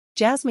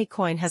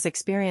JasmyCoin has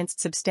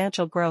experienced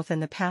substantial growth in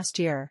the past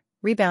year,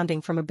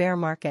 rebounding from a bear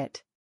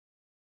market.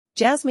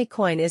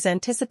 JasmyCoin is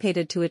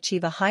anticipated to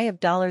achieve a high of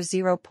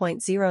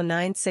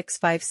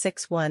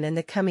 $0.096561 in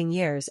the coming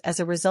years as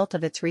a result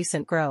of its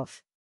recent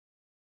growth.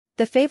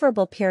 The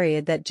favorable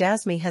period that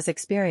Jasmy has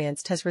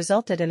experienced has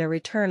resulted in a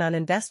return on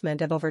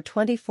investment of over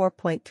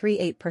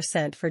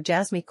 24.38% for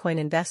JasmyCoin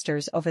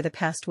investors over the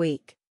past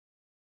week.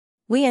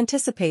 We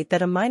anticipate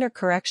that a minor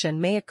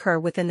correction may occur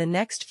within the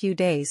next few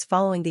days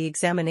following the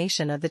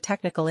examination of the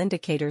technical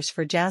indicators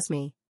for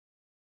Jasmy.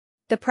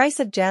 The price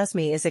of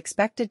Jasmy is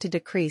expected to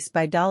decrease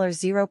by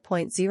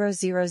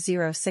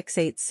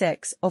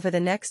 $0.000686 over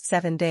the next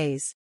 7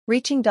 days,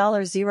 reaching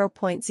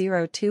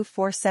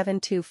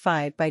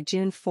 $0.024725 by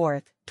June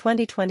 4,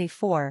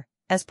 2024,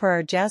 as per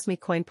our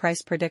JasmyCoin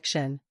price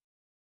prediction.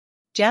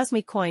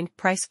 JasmyCoin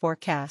price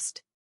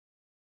forecast.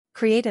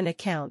 Create an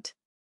account.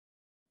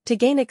 To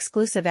gain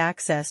exclusive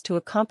access to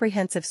a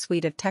comprehensive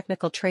suite of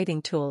technical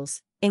trading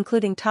tools,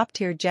 including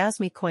top-tier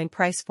JasmyCoin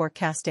price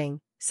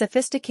forecasting,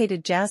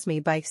 sophisticated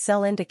Jasmy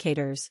buy-sell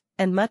indicators,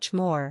 and much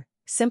more,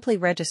 simply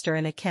register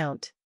an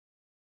account.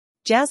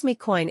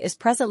 JasmyCoin is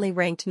presently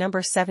ranked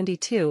number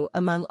 72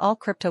 among all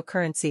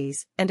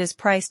cryptocurrencies and is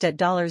priced at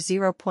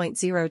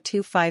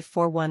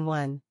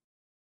 $0.025411.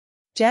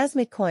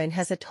 JasmyCoin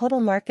has a total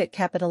market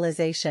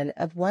capitalization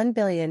of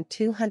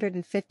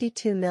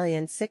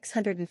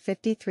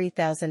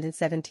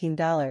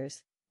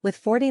 $1,252,653,017,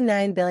 with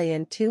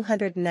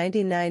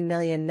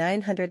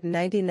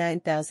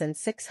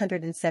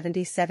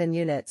 $49,299,999,677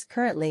 units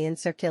currently in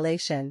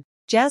circulation.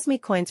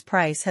 JasmyCoin's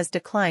price has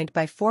declined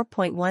by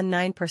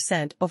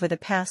 4.19% over the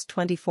past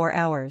 24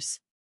 hours.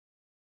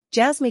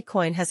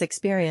 JasmyCoin has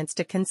experienced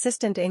a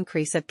consistent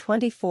increase of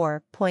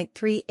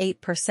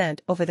 24.38%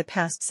 over the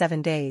past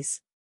 7 days.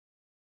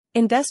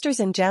 Investors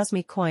in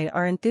JasmyCoin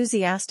are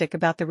enthusiastic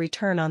about the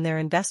return on their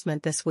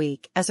investment this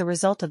week as a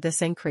result of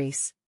this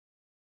increase.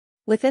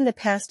 Within the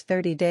past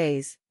 30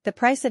 days, the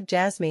price of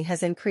Jasmy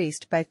has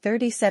increased by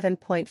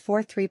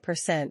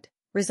 37.43%,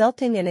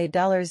 resulting in a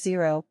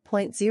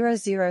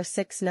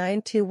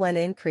 $0.006921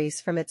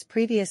 increase from its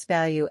previous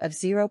value of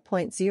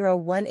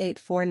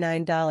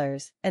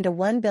 $0.01849 and a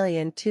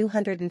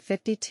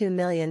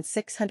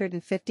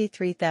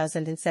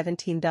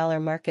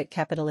 $1,252,653,017 market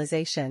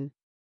capitalization.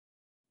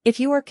 If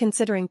you are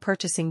considering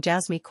purchasing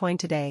JasmyCoin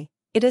today,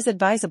 it is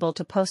advisable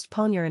to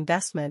postpone your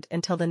investment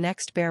until the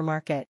next bear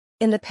market.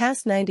 In the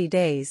past 90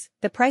 days,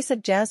 the price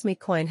of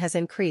JasmyCoin has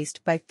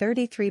increased by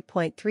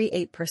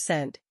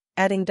 33.38%,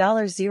 adding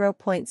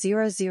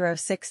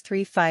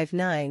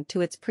 $0.006359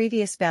 to its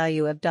previous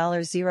value of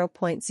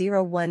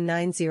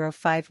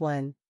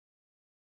 $0.019051.